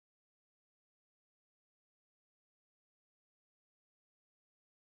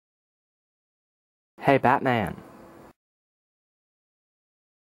Hey, Batman.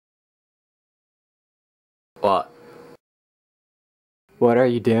 What? What are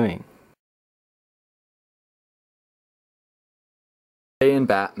you doing? Being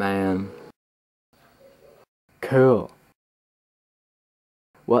Batman. Cool.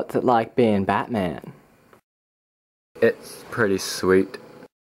 What's it like being Batman? It's pretty sweet.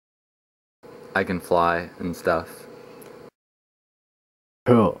 I can fly and stuff.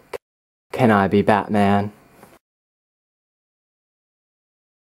 Cool. Can I be Batman?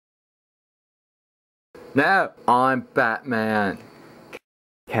 No, I'm Batman.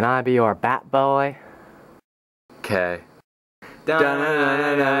 Can I be your Bat Boy? Okay. Bat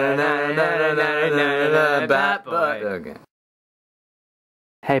Boy. Okay.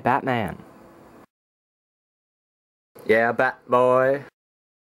 Hey, Batman. Yeah, Bat Boy.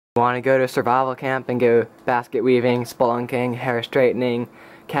 Want to go to survival camp and go basket weaving, spelunking, hair straightening,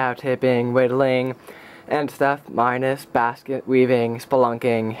 cow tipping, whittling, and stuff minus basket weaving,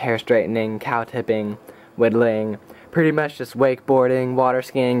 spelunking, hair straightening, cow tipping, whittling. Pretty much just wakeboarding, water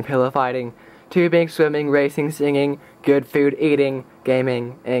skiing, pillow fighting, tubing, swimming, racing, singing, good food eating,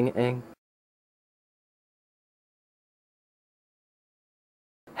 gaming, ing.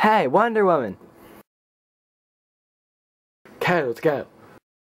 Hey, Wonder Woman! Okay, let's go.